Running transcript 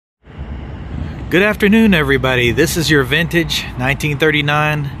Good afternoon, everybody. This is your vintage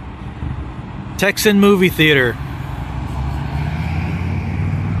 1939 Texan Movie Theater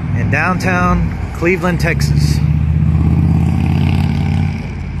in downtown Cleveland, Texas.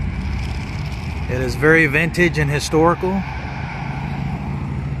 It is very vintage and historical.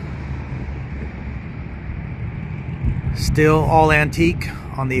 Still all antique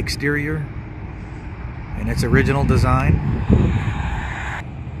on the exterior in its original design.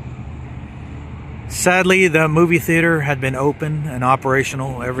 Sadly, the movie theater had been open and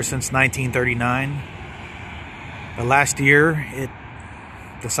operational ever since 1939. But last year, it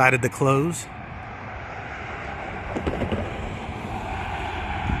decided to close.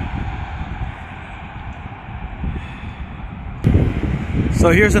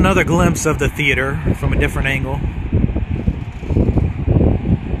 So here's another glimpse of the theater from a different angle.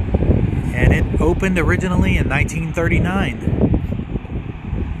 And it opened originally in 1939.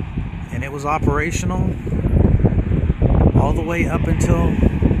 And it was operational all the way up until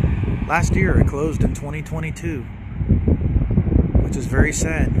last year. It closed in 2022, which is very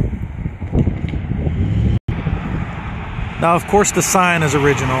sad. Now, of course, the sign is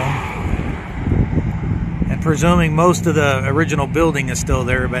original, and presuming most of the original building is still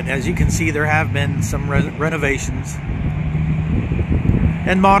there, but as you can see, there have been some renovations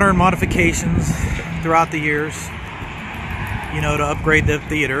and modern modifications throughout the years, you know, to upgrade the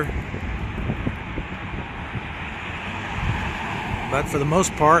theater. But for the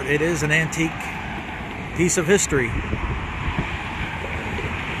most part, it is an antique piece of history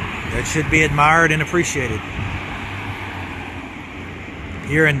that should be admired and appreciated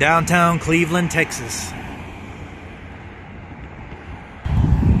here in downtown Cleveland, Texas.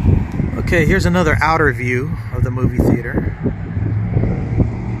 Okay, here's another outer view of the movie theater,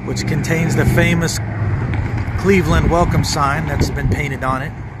 which contains the famous Cleveland welcome sign that's been painted on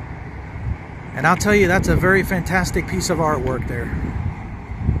it. And I'll tell you, that's a very fantastic piece of artwork there,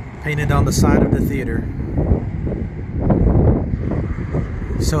 painted on the side of the theater.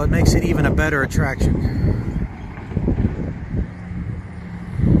 So it makes it even a better attraction.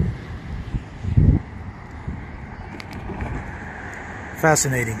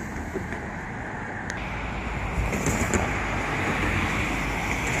 Fascinating.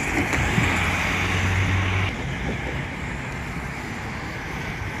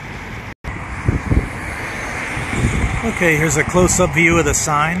 Okay, here's a close-up view of the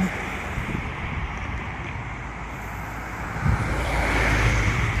sign.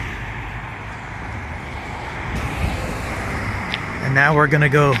 And now we're gonna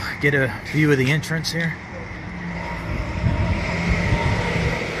go get a view of the entrance here.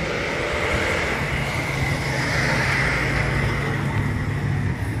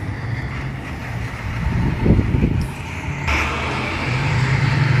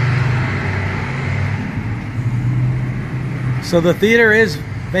 So the theater is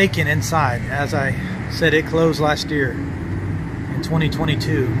vacant inside. As I said, it closed last year in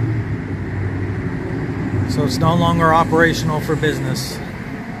 2022. So it's no longer operational for business.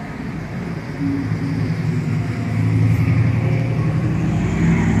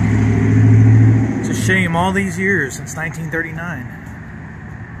 It's a shame, all these years since 1939.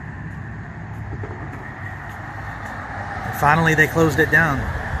 And finally they closed it down.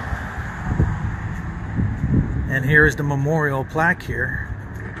 And here is the memorial plaque here.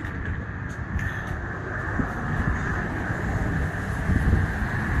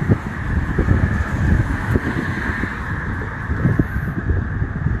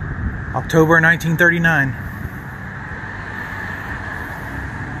 October 1939.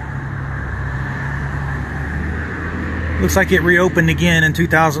 Looks like it reopened again in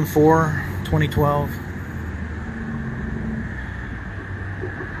 2004, 2012.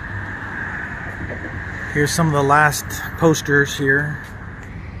 Here's some of the last posters here.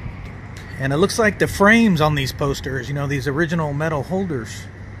 And it looks like the frames on these posters, you know, these original metal holders,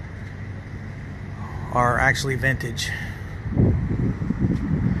 are actually vintage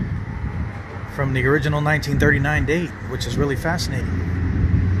from the original 1939 date, which is really fascinating.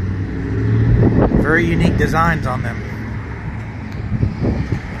 Very unique designs on them.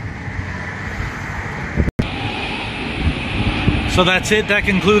 So that's it. That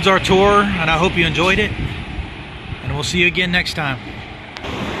concludes our tour, and I hope you enjoyed it. And we'll see you again next time.